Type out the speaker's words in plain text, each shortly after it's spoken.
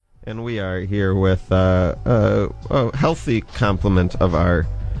And we are here with a healthy complement of our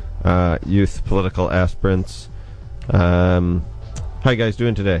youth political aspirants. How you guys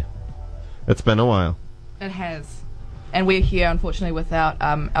doing today? It's been a while. It has. And we're here, unfortunately, without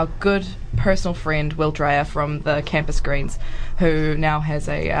our good personal friend, Will Dreyer from the Campus Greens, who now has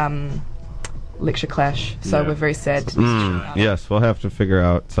a lecture clash. So we're very sad to miss Yes, we'll have to figure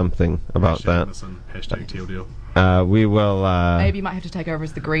out something about that. Hashtag Teal Deal. We will... maybe you might have to take over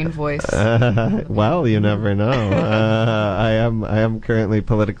as the green voice. Well, you never know. I am currently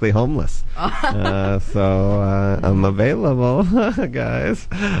politically homeless. So I'm available, guys.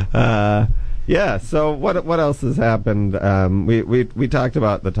 Yeah, so what else has happened? We talked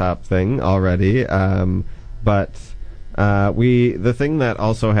about the top thing already, but the thing that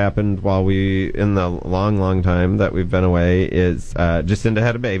also happened while in the long time that we've been away is Jacinda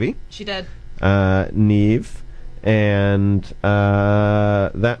had a baby. She did. Neve. And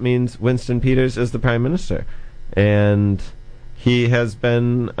that means Winston Peters is the Prime Minister. And he has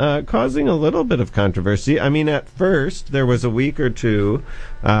been causing a little bit of controversy. I mean, at first, there was a week or two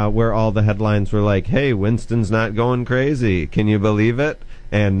where all the headlines were like, hey, Winston's not going crazy. Can you believe it?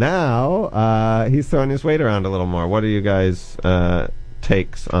 And now he's throwing his weight around a little more. What are you guys'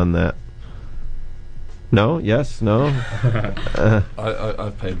 takes on that? No? Yes? No?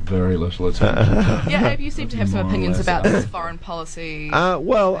 I've paid very little attention. Yeah, Abe, you seem to have some opinions about this foreign policy.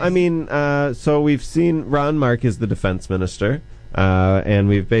 Well, I mean, so we've seen Ron Mark is the defense minister, and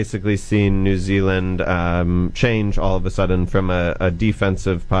we've basically seen New Zealand change all of a sudden from a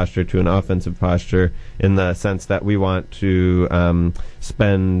defensive posture to an offensive posture in the sense that we want to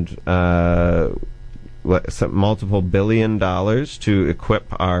spend multiple $1 billion to equip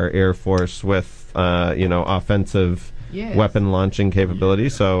our Air Force with offensive weapon launching capability.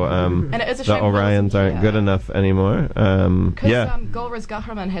 So and it is a the shame Orions aren't good enough anymore. Golriz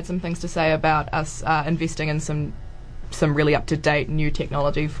Ghahraman had some things to say about us investing in some really up-to-date new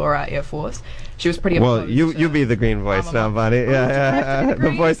technology for our Air Force. She was pretty well, you be the green voice now, buddy. Yeah.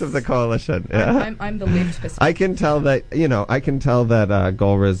 The voice of the coalition. Yeah. I'm the left perspective. I can tell that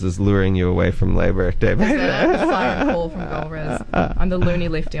Golriz is luring you away from Labour, David. There's a siren call from Golriz. I'm the loony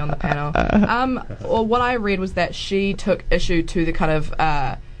lefty on the panel. What I read was that she took issue to the kind of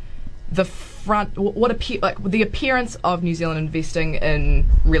the appearance of New Zealand investing in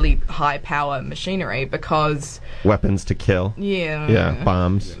really high power machinery because weapons to kill. Yeah,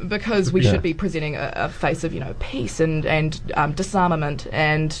 bombs. Because we should be presenting a face of peace and disarmament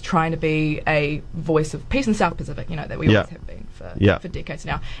and trying to be a voice of peace in South Pacific. That we always have been for decades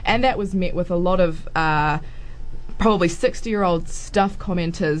now, and that was met with a lot of probably 60-year-old stuff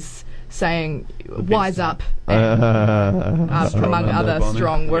commenters saying "wise up," and, among other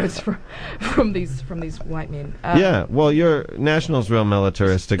strong words from these white men. Well, your National's real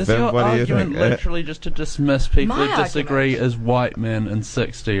militaristic. Is Viv, your what do you argument think? literally just to dismiss people My who disagree argument. as white men and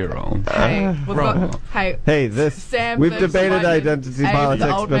 60-year-olds? We've debated identity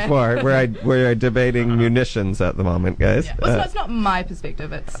politics before. We're debating munitions at the moment, guys. Yeah. Well, it's not my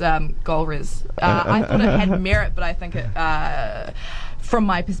perspective. It's Golriz. I thought it had merit, but I think it. From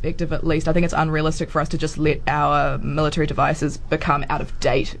my perspective, at least, I think it's unrealistic for us to just let our military devices become out of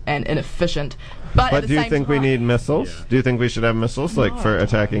date and inefficient. But do you think we need missiles? Yeah. Do you think we should have missiles, for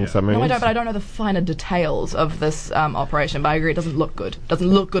attacking submarines? No, I don't, but I don't know the finer details of this operation, but I agree it doesn't look good. It doesn't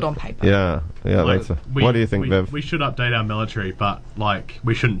look good on paper. Yeah. What do you think, Viv? We should update our military, but,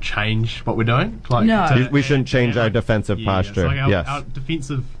 we shouldn't change what we're doing. No. We shouldn't change our defensive posture. Our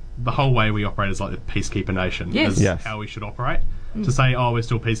defensive, the whole way we operate is like the peacekeeper nation. Yes. Is how we should operate. To say, we're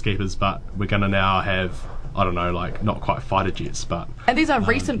still peacekeepers, but we're going to now have, not quite fighter jets, but... And these are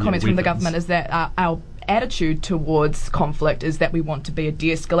recent comments from the government, is that our attitude towards conflict is that we want to be a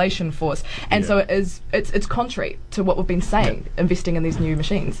de-escalation force. And so it's contrary to what we've been saying, investing in these new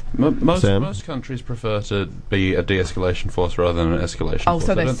machines. Most countries prefer to be a de-escalation force rather than an escalation force.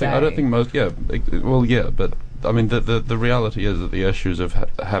 So they say. I don't think most... but... I mean, the reality is that the issues of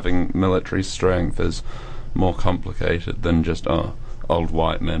having military strength is more complicated than just old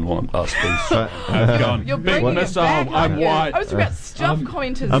white men want us to have gone. You're bringing it back. I'm white. I was about stuff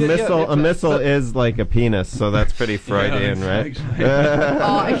commenters. A missile is like a penis, so that's pretty Freudian, right?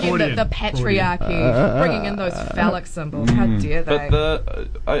 Again, the patriarchy, bringing in those phallic symbols. How dare they?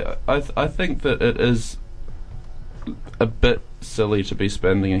 But I think that it is a bit silly to be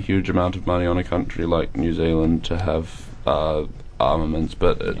spending a huge amount of money on a country like New Zealand to have armaments,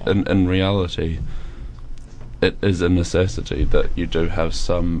 but in reality, it is a necessity that you do have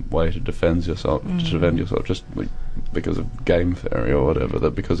some way to defend yourself. Just because of game theory or whatever,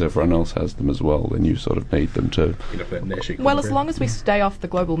 that because everyone else has them as well, then you sort of need them too. Well, as long as we stay off the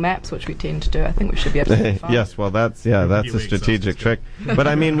global maps, which we tend to do, I think we should be absolutely fine. Yes, well, that's a strategic trick. But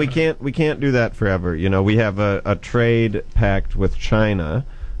I mean, we can't do that forever. You know, we have a trade pact with China,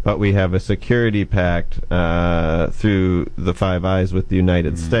 but we have a security pact through the Five Eyes with the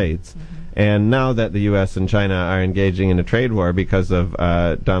United States. And now that the U.S. and China are engaging in a trade war because of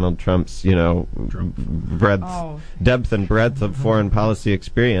Donald Trump's, depth and breadth of foreign policy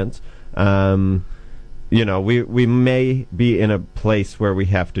experience, we may be in a place where we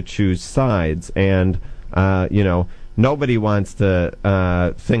have to choose sides. And, nobody wants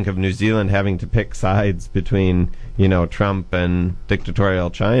to think of New Zealand having to pick sides between, Trump and dictatorial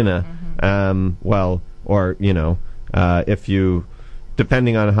China. If you...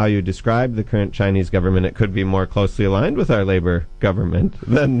 Depending on how you describe the current Chinese government, it could be more closely aligned with our Labour government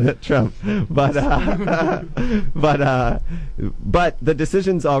than Trump. But the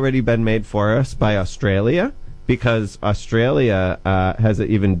decision's already been made for us by Australia, because Australia has an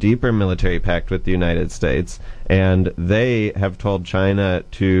even deeper military pact with the United States, and they have told China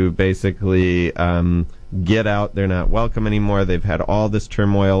to basically get out. They're not welcome anymore. They've had all this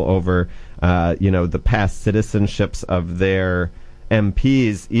turmoil over, the past citizenships of their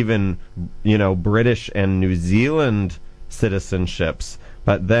MPs, even, British and New Zealand citizenships.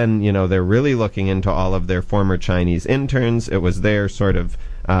 But then, they're really looking into all of their former Chinese interns. It was their sort of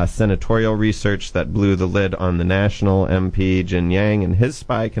senatorial research that blew the lid on the national MP, Jin Yang, and his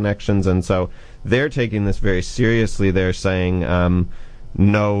spy connections. And so they're taking this very seriously. They're saying,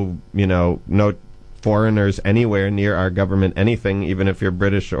 no foreigners anywhere near our government, anything, even if you're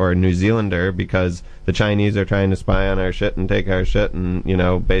British or New Zealander, because the Chinese are trying to spy on our shit and take our shit, and,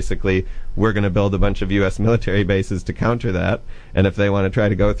 basically we're going to build a bunch of U.S. military bases to counter that, and if they want to try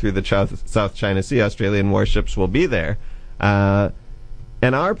to go through the South China Sea, Australian warships will be there. And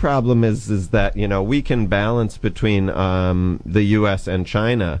our problem is that, we can balance between the U.S. and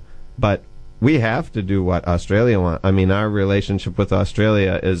China, but we have to do what Australia wants. I mean, our relationship with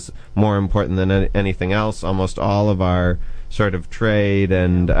Australia is more important than anything else. Almost all of our sort of trade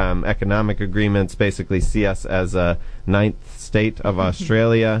and economic agreements basically see us as a ninth state of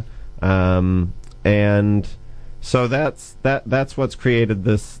Australia. And so that's what's created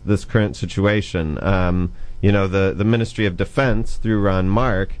this current situation. The Ministry of Defense, through Ron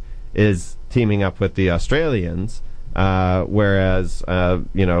Mark, is teaming up with the Australians, whereas,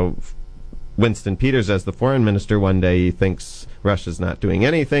 Winston Peters, as the foreign minister, one day he thinks Russia's not doing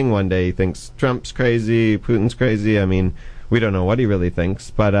anything. One day he thinks Trump's crazy, Putin's crazy. I mean, we don't know what he really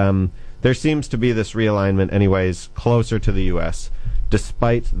thinks. But there seems to be this realignment anyways, closer to the U.S.,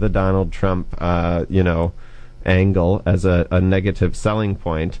 despite the Donald Trump, angle as a negative selling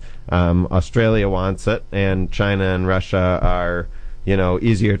point. Australia wants it, and China and Russia are,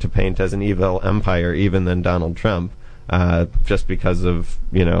 easier to paint as an evil empire even than Donald Trump, just because of,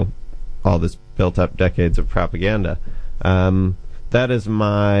 all this built-up decades of propaganda. That is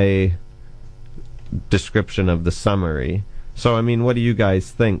my description of the summary. So, I mean, what do you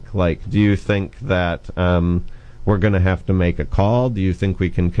guys think? Like, do you think that we're going to have to make a call? Do you think we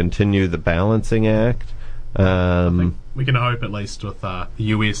can continue the balancing act? I think we can hope, at least with the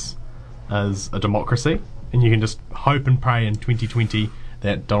US as a democracy, and you can just hope and pray in 2020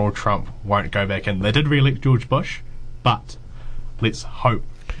 that Donald Trump won't go back in. They did re-elect George Bush, but let's hope.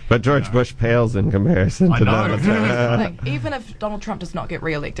 But George Bush pales in comparison to Donald Trump. Even if Donald Trump does not get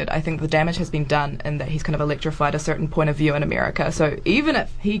re-elected, I think the damage has been done in that he's kind of electrified a certain point of view in America. So even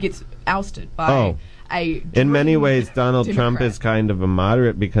if he gets ousted by in many ways, Donald Trump is kind of a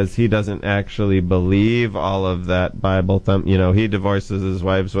moderate because he doesn't actually believe all of that Bible thump. He divorces his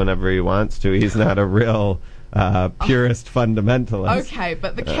wives whenever he wants to. He's not a real purist fundamentalist. Okay,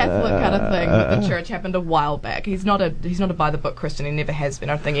 but the Catholic kind of thing with the church happened a while back. He's not a by the book Christian. He never has been.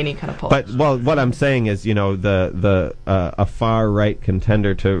 I don't think any kind of politician. But what I'm saying is, a far right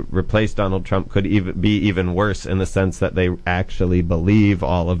contender to replace Donald Trump could be even worse in the sense that they actually believe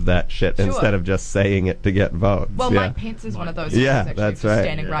all of that shit instead of just saying it to get votes. Well, Mike Pence is one of those. That's right.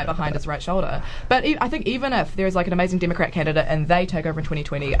 Standing right behind his right shoulder. But I think even if there's like an amazing Democrat candidate and they take over in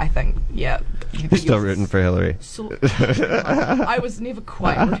 2020, I think you're still rooting for Hillary. I was never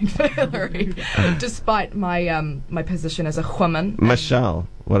quite rooting for Hillary, despite my my position as a woman. Michelle.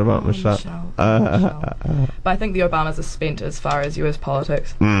 What about Michelle? Michelle. But I think the Obamas are spent as far as U.S.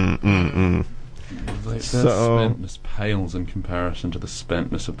 politics. Their spentness pales in comparison to the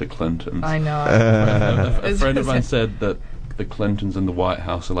spentness of the Clintons. I know. A friend of mine said that the Clintons in the White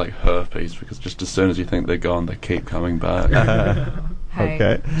House are like herpes, because just as soon as you think they're gone, they keep coming back. Hey,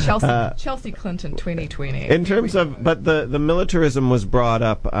 Okay. Chelsea Clinton 2020. In terms of, but the militarism was brought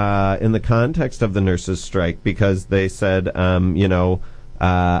up in the context of the nurses' strike because they said,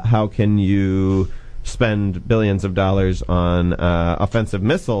 how can you spend billions of dollars on offensive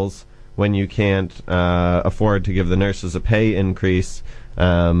missiles when you can't afford to give the nurses a pay increase?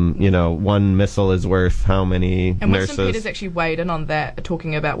 One missile is worth how many and nurses? Winston Peters actually weighed in on that,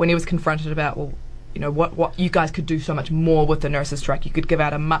 talking about when he was confronted about, what you guys could do so much more with the nurses' strike. You could give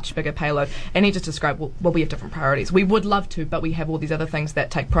out a much bigger payload. And he just described, well, we have different priorities. We would love to, but we have all these other things that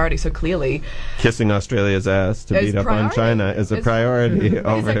take priority. So clearly, kissing Australia's ass to beat up on China is a priority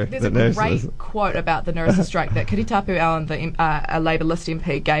over the nurses. There's a great quote about the nurses' strike that Kiritapu Allen, a Labour List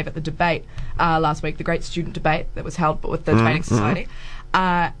MP, gave at the debate last week, the great student debate that was held with the Training Society,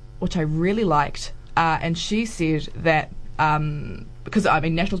 which I really liked. And she said that... because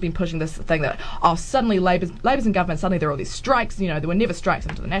National's been pushing this thing that suddenly Labour's in government, suddenly there are all these strikes. There were never strikes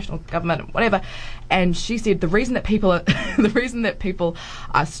under the National government and whatever. And she said the reason that people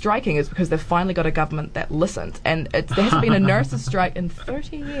are striking is because they've finally got a government that listens. And there hasn't been a nurses' strike in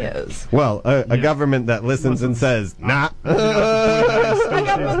 30 years. Well, a government that listens and says nah. A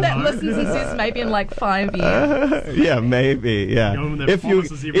government that listens and says maybe in like 5 years. Yeah, maybe. Yeah.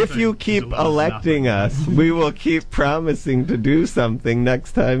 If you keep electing us, we will keep promising to do something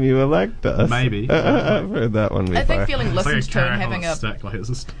next time you elect us. Maybe. I've heard that one before. I think feeling listened to and having I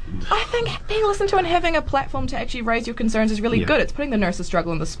think being listened to and having a platform to actually raise your concerns is really good. It's putting the nurses'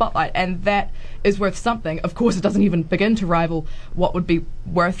 struggle in the spotlight, and that is worth something. Of course, it doesn't even begin to rival what would be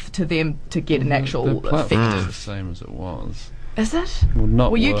worth to them to get an actual the platform effect. is the same as it was. Is it?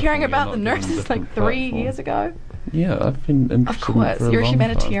 Were you caring about the nurses like 3 years ago? Yeah, I've been interested. Of course, in it for you're a a long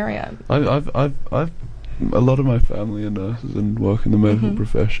humanitarian. I've a lot of my family are nurses and work in the medical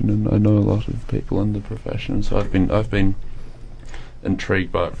profession, and I know a lot of people in the profession. So I've been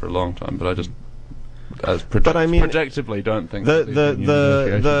intrigued by it for a long time. But I just, projectively, don't think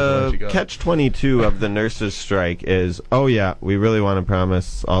the catch-22 of the nurses' strike is, we really want to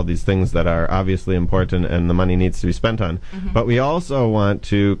promise all these things that are obviously important and the money needs to be spent on, but we also want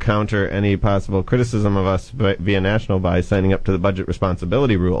to counter any possible criticism of us via National by signing up to the budget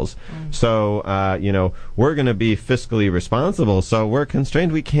responsibility rules. So we're going to be fiscally responsible, so we're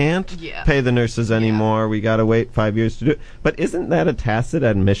constrained. We can't pay the nurses anymore. We got to wait 5 years to do it. But isn't that a tacit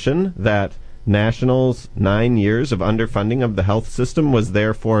admission that National's 9 years of underfunding of the health system was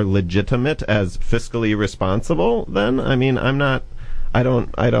therefore legitimate as fiscally responsible then? I mean, saying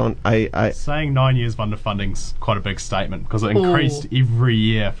 9 years of underfunding's quite a big statement because it increased every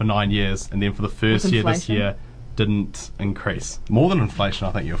year for 9 years, and then for the first year this year didn't increase. More than inflation,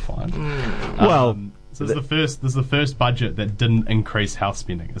 I think you'll find. So this is the first budget that didn't increase health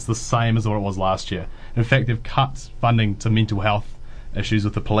spending. It's the same as what it was last year. In fact, they've cut funding to mental health issues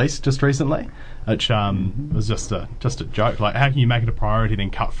with the police just recently, which was just a joke. Like, how can you make it a priority then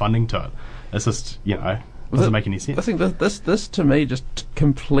cut funding to it? It's just doesn't make any sense. I think this to me just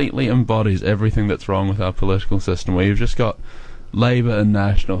completely embodies everything that's wrong with our political system. Where you've just got Labour and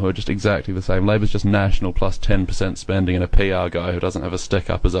National who are just exactly the same. Labour's just National plus 10% spending, and a PR guy who doesn't have a stick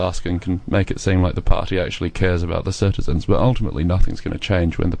up his arse and can make it seem like the party actually cares about the citizens. But ultimately, nothing's going to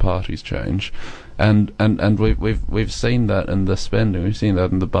change when the parties change. And we've seen that in the spending. We've seen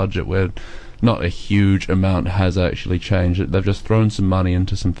that in the budget where not a huge amount has actually changed. They've just thrown some money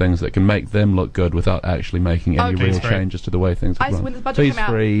into some things that can make them look good without actually making any real changes to the way things are run. When the budget Fees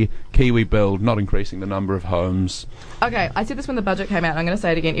free, Kiwi build, not increasing the number of homes. Okay, I said this when the budget came out, and I'm going to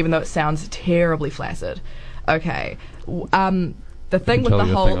say it again, even though it sounds terribly flaccid. Okay, the thing with the whole... I can tell you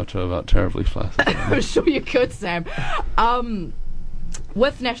a thing or two about terribly flaccid. I'm sure you could, Sam.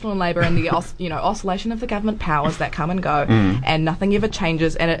 With National and Labour and the oscillation of the government powers that come and go, and nothing ever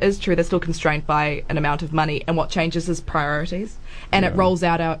changes, and it is true they're still constrained by an amount of money, and what changes is priorities, and it rolls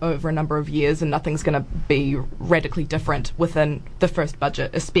out over a number of years, and nothing's going to be radically different within the first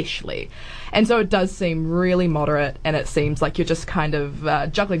budget especially. And so it does seem really moderate, and it seems like you're just kind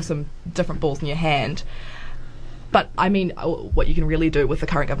of juggling some different balls in your hand. But, I mean, what you can really do with the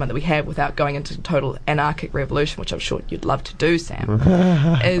current government that we have without going into total anarchic revolution, which I'm sure you'd love to do, Sam,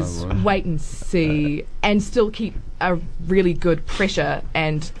 is wait and see and still keep a really good pressure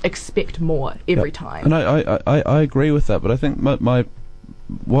and expect more every time. And I agree with that, but I think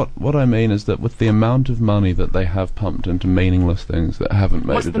what I mean is that with the amount of money that they have pumped into meaningless things that haven't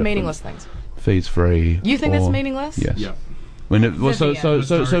made a difference. What's the meaningless things? Fees free. You think that's meaningless? Yes. Yeah. When it was before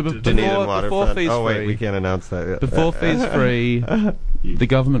fees free. We can't announce that yet. Before fees free, the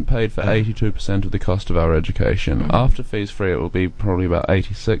government paid for 82% of the cost of our education. After fees free, it will be probably about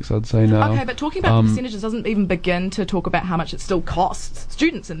 86, I'd say now. Okay, but talking about the percentages doesn't even begin to talk about how much it still costs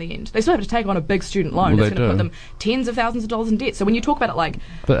students in the end. They still have to take on a big student loan that's going to put them tens of thousands of dollars in debt. So when you talk about it like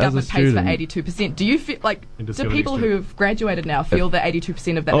government pays for 82%, do you feel like, do people who have graduated now feel that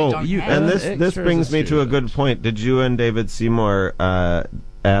 82% of that they don't have? And this brings me to a good point. Did you and David Seymour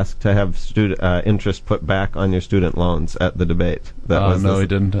ask to have interest put back on your student loans at the debate? No, we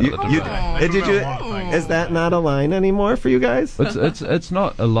didn't at the debate. Did you? Is that not a line anymore for you guys? It's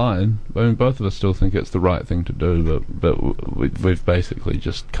not a line. I mean, both of us still think it's the right thing to do, but we've basically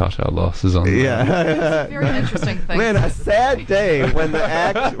just cut our losses on that. It's a very interesting thing. Man, a sad day when the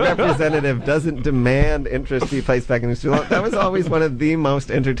ACT representative doesn't demand interest be placed back in the student loan. That was always one of the most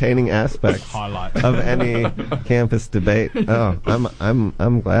entertaining aspects of any campus debate. Oh,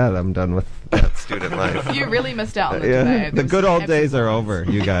 I'm glad I'm done with that student life. You really missed out on the debate. The good old days are over,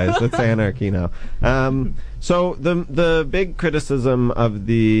 you guys. It's anarchy now. So the big criticism of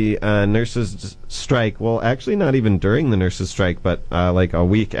the nurses' strike, well, actually not even during the nurses' strike, but like a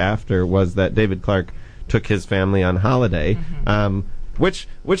week after, was that David Clark took his family on holiday, which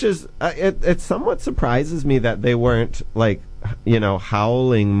is it somewhat surprises me that they weren't like,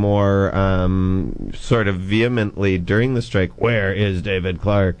 howling more sort of vehemently during the strike, "Where is David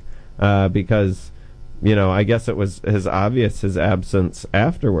Clark?" Because, I guess it was his absence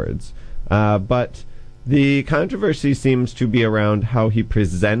afterwards. But the controversy seems to be around how he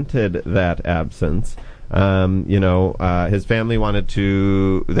presented that absence. His family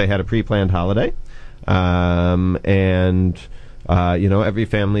they had a pre-planned holiday. Every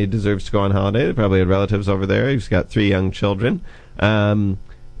family deserves to go on holiday. They probably had relatives over there. He's got 3 young children. But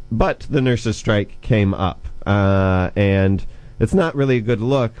the nurses' strike came up. And it's not really a good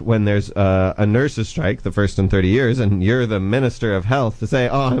look when there's a nurses' strike, the first in 30 years, and you're the Minister of Health to say,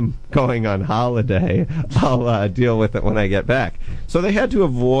 "Oh, I'm going on holiday. I'll deal with it when I get back." So they had to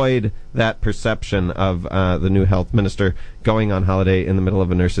avoid that perception of the new health minister going on holiday in the middle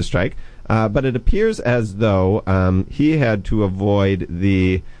of a nurses' strike. But it appears as though he had to avoid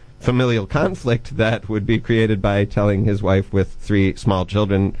the familial conflict that would be created by telling his wife with 3 small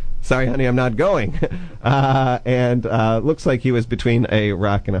children, "Sorry, honey, I'm not going." And looks like he was between a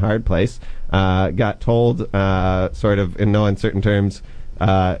rock and a hard place. Got told, sort of in no uncertain terms,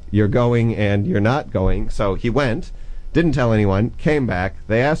 "You're going and you're not going." So he went, didn't tell anyone, came back.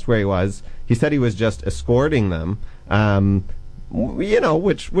 They asked where he was. He said he was just escorting them.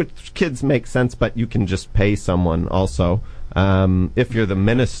 Which kids make sense, but you can just pay someone also if you're the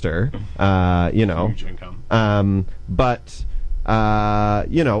minister, Huge income.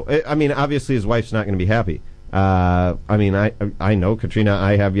 Obviously his wife's not going to be happy. I know Katrina.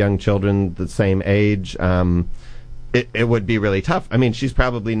 I have young children the same age. It would be really tough. I mean, she's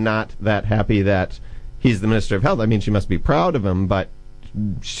probably not that happy that he's the Minister of Health. I mean, she must be proud of him, but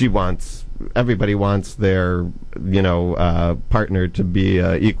everybody wants their, partner to be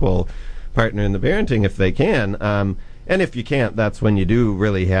an equal partner in the parenting if they can. And if you can't, that's when you do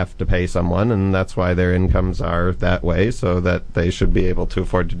really have to pay someone, and that's why their incomes are that way, so that they should be able to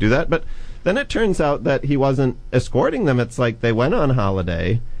afford to do that. But then it turns out that he wasn't escorting them. It's like they went on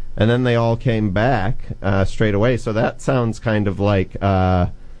holiday, and then they all came back straight away. So that sounds kind of like,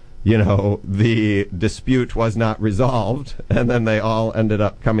 the dispute was not resolved, and then they all ended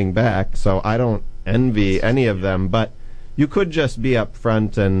up coming back. So I don't envy any of them, but you could just be up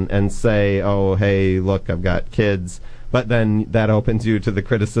front and say, "Oh, hey, look, I've got kids." But then that opens you to the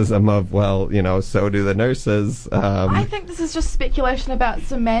criticism of, so do the nurses. I think this is just speculation about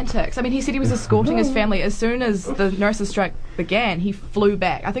semantics. I mean, he said he was escorting his family. As soon as the nurses' strike began, he flew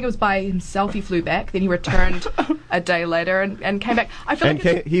back. I think it was by himself he flew back. Then he returned a day later and came back. I feel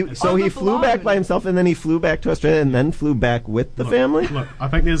he flew back by himself, and then he flew back to Australia, and then flew back with the family? Look, I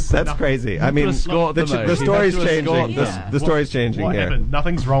think that's crazy. I mean, the story's changing. The story's changing what here. Happened?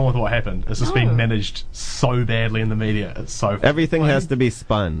 Nothing's wrong with what happened. It's just being managed so badly in the media. It's so everything has to be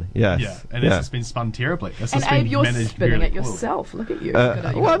spun. Yes. Yeah, and this has been spun terribly. And Abe, you're spinning it yourself. Look at you.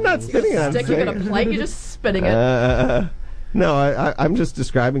 I'm not spinning it. You've got a plate. You're just spinning it. No, I'm just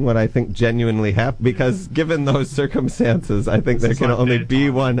describing what I think genuinely happened, because given those circumstances, I think there can only be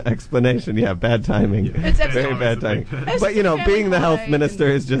one explanation. Yeah, bad timing. It's very bad timing. But, being the health minister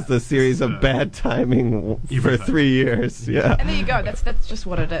is just a series of bad timing for 3 years. Yeah. And there you go. That's just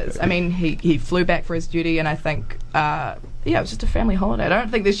what it is. I mean, he flew back for his duty, and I think, it was just a family holiday. I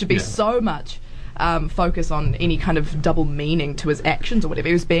don't think there should be so much focus on any kind of double meaning to his actions or whatever.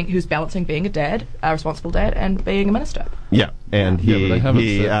 He was balancing being a dad, a responsible dad, and being a minister. Yeah, and he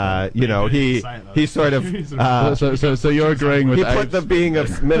sort of. So you're agreeing with. He put the being a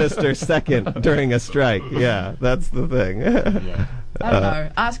minister second during a strike. Yeah, that's the thing. I don't know.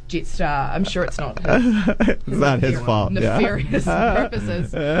 Ask Jetstar. I'm sure it's not. It's not his fault. Nefarious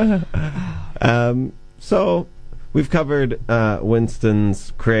purposes. So we've covered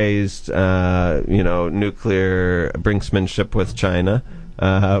Winston's crazed, nuclear brinksmanship with China.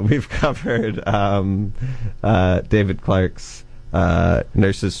 We've covered David Clarke's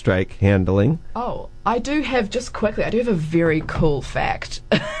nurses' strike handling. Oh, I do have a very cool fact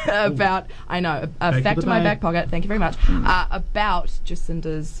about, fact in my back pocket, thank you very much, about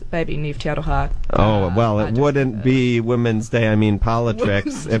Jacinda's baby, Niamh Te Aroha. It wouldn't be Women's Day,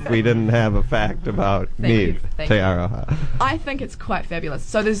 politics, if we didn't have a fact about Niamh Te Aroha. I think it's quite fabulous.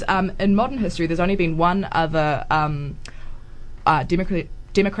 So there's, in modern history, there's only been one other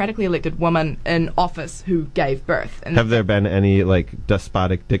democratically elected woman in office who gave birth. And have there been any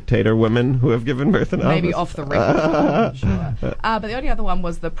despotic dictator women who have given birth in office? Maybe off the record. I'm sure. But the only other one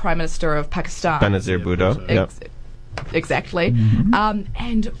was the Prime Minister of Pakistan, Benazir Bhutto. Exactly. Mm-hmm.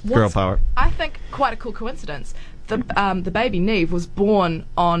 And girl power. I think quite a cool coincidence. The baby Niamh was born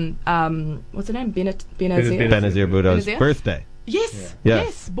on what's her name? Benazir Bhutto's birthday.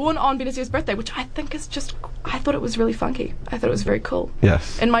 Yes, born on Benazir's birthday, which I think is I thought it was really funky. I thought it was very cool.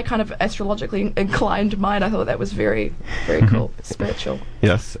 Yes. In my kind of astrologically inclined mind, I thought that was very, very cool, spiritual.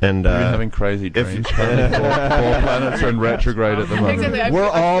 Yes, and you're having crazy dreams. Four planets are in retrograde at the moment. Exactly. We're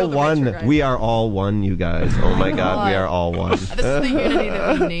all one. Retrograde. We are all one, you guys. Oh my God, we are all one. This is the unity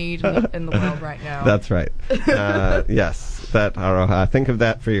that we need in the world right now. That's right. Yes. That Aroha. Think of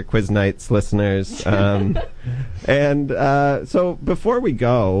that for your quiz nights, listeners. So before we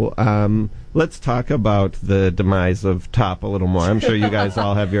go, let's talk about the demise of Top a little more. I'm sure you guys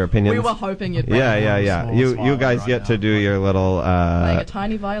all have your opinions. We were hoping you'd. Yeah. You guys get to do your little playing a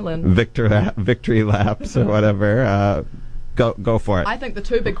tiny violin victory laps or whatever. Go for it. I think the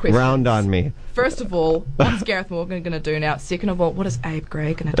two big questions. Round on me. First of all, what is Gareth Morgan going to do now? Second of all, what is Abe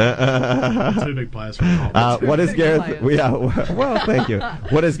Gray going to do? Two big players from the what is Gareth? Well, thank you.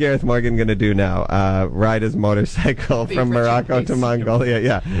 What is Gareth Morgan going to do now? Ride his motorcycle from Morocco to Mongolia?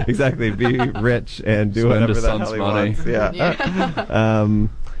 Yeah, exactly. Be rich and do whatever the hell he wants. Yeah.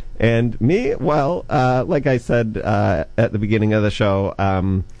 And me, like I said at the beginning of the show.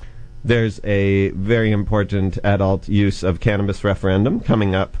 There's a very important adult use of cannabis referendum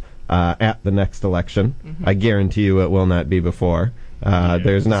coming up at the next election. Mm-hmm. I guarantee you it will not be before.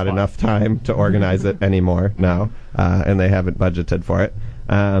 There's not enough time to organize it anymore now, and they haven't budgeted for it.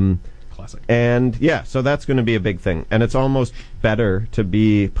 Classic. And so that's going to be a big thing. And it's almost better to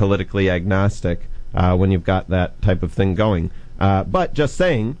be politically agnostic when you've got that type of thing going. But just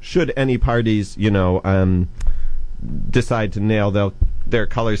saying, should any parties, decide to nail their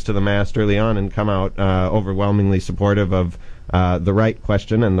colors to the mast early on and come out overwhelmingly supportive of the right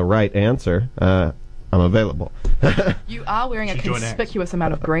question and the right answer, I'm available. You are wearing a conspicuous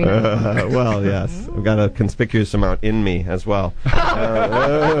amount of green. Well, yes. I've got a conspicuous amount in me as well.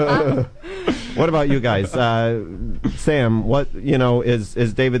 What about you guys? Sam, what,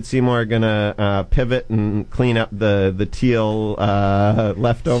 is David Seymour going to pivot and clean up the teal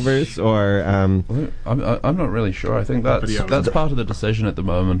leftovers? Or I'm not really sure. I think that's part of the decision at the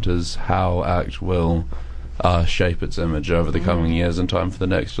moment is how ACT will shape its image over the coming years in time for the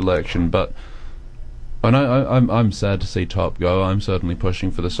next election. But and I'm sad to see Top go. I'm certainly pushing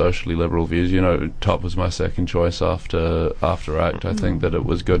for the socially liberal views. Top was my second choice after ACT. I think that it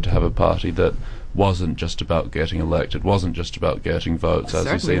was good to have a party that wasn't just about getting elected, wasn't just about getting votes,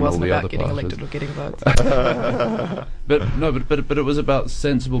 as you see in all the other parties. Elected or getting votes. But it was about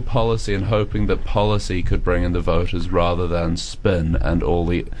sensible policy and hoping that policy could bring in the voters rather than spin and all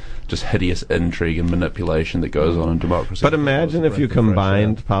the just hideous intrigue and manipulation that goes on in democracy. But imagine if you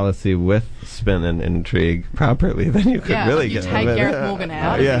combined policy with spin and intrigue properly, then you could really get. Take Gareth Morgan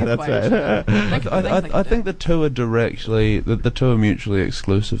out. Yeah, that's right. I think the two are the two are mutually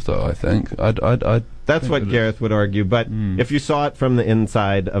exclusive, though. I think that's what Gareth would argue. But if you saw it from the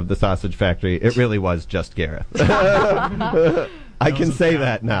inside of the sausage factory, it really was just Gareth. I can say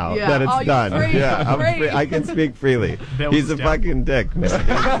that now that it's done. Free. I'm free. I can speak freely. He's a fucking dick,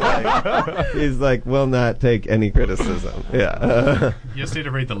 man. He's like, will not take any criticism. Yeah. You just need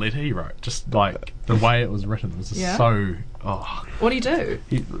to read the letter he wrote. Just like the way it was written was just so. Oh. What do you do?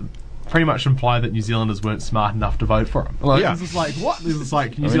 He pretty much implied that New Zealanders weren't smart enough to vote for him. This is like what? This is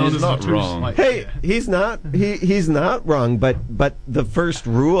like New Zealanders not are wrong. Like, he's not. He's not wrong. But the first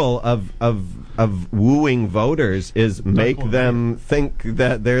rule of of wooing voters is make them think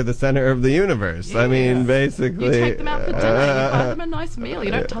that they're the center of the universe. I mean, basically, you take them out for dinner, you buy them a nice meal.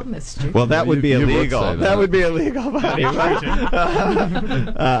 You don't tell them they're stupid. Well, that would be illegal. That would be illegal, buddy. I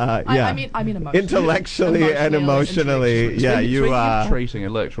mean emotionally. Intellectually and emotionally,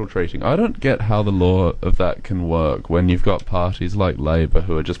 Electoral treating. I don't get how the law of that can work when you've got parties like Labour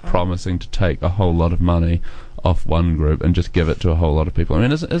who are just promising to take a whole lot of money off one group and just give it to a whole lot of people. I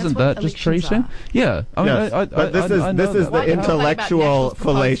mean, isn't that just treating? Yeah. I mean, yes. But this is the intellectual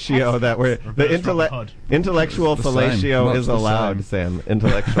fellatio that we're... The intellectual fellatio is allowed, Sam.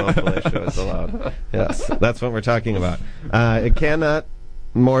 Intellectual fellatio is allowed. Yes, that's what we're talking about. It cannot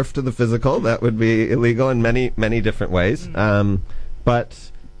morph to the physical. That would be illegal in many, many different ways.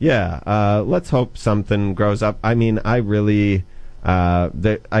 But, let's hope something grows up. I mean, I really...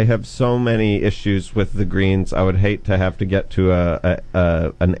 I have so many issues with the Greens. I would hate to have to get to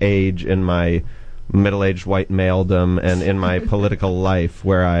an age in my middle-aged white maledom and in my political life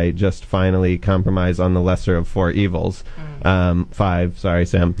where I just finally compromise on the lesser of four evils. 5, sorry,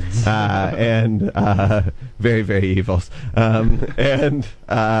 Sam. And very, very evils.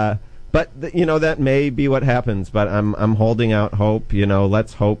 But that may be what happens. But I'm holding out hope.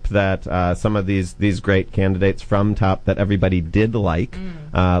 Let's hope that some of these great candidates from top that everybody did like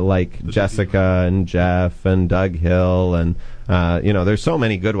Jessica and Jeff and Doug Hill and there's so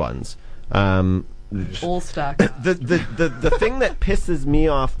many good ones. All stuck. The thing that pisses me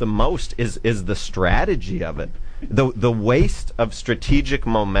off the most is the strategy of it, the waste of strategic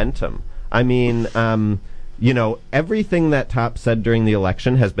momentum. I mean. Everything that Top said during the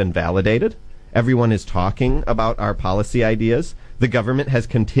election has been validated. Everyone is talking about our policy ideas. The government has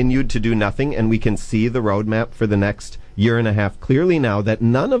continued to do nothing, and we can see the roadmap for the next year and a half clearly now that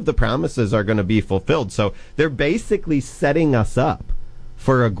none of the promises are going to be fulfilled. So they're basically setting us up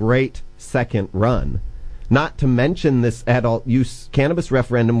for a great second run. Not to mention this adult use cannabis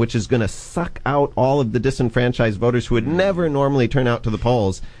referendum, which is going to suck out all of the disenfranchised voters who would never normally turn out to the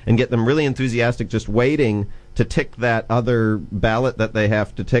polls and get them really enthusiastic just waiting to tick that other ballot that they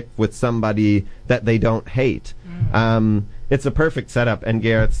have to tick with somebody that they don't hate. It's a perfect setup. And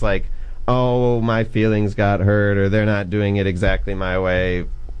Garrett's like, oh, my feelings got hurt, or they're not doing it exactly my way.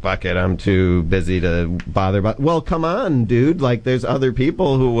 Fuck it, I'm too busy to bother about... Well, come on, dude. Like, there's other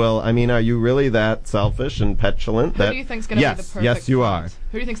people who will... I mean, are you really that selfish and petulant? Who do you think's going to be the perfect Yes, you are. Who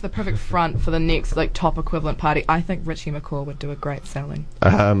do you think's the perfect front for the next, top equivalent party? I think Richie McCaw would do a great selling.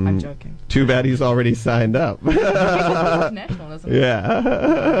 I'm joking. Too bad he's already signed up. National, isn't it?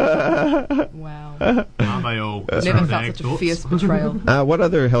 Yeah. Wow. Aren't they all? Never felt such a fierce betrayal. What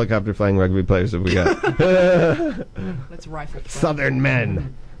other helicopter flying rugby players have we got? Let's rifle. Southern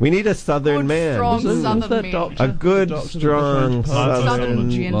men. We need a Southern man. Strong Southern man. A good, strong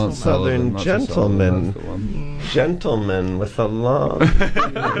Southern gentleman. Gentleman with a long...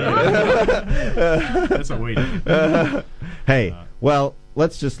 That's what we do. Hey, well,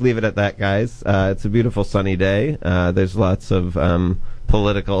 let's just leave it at that, guys. It's a beautiful sunny day. There's lots of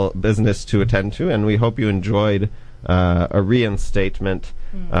political business to attend to, and we hope you enjoyed a reinstatement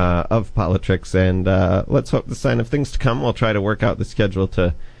of Politrix, and let's hope the sign of things to come. We'll try to work out the schedule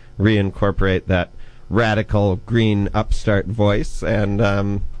to reincorporate that radical green upstart voice,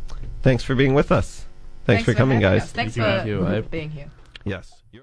 and thanks for being with us. Thanks for coming, guys. Thanks for being here. Yes.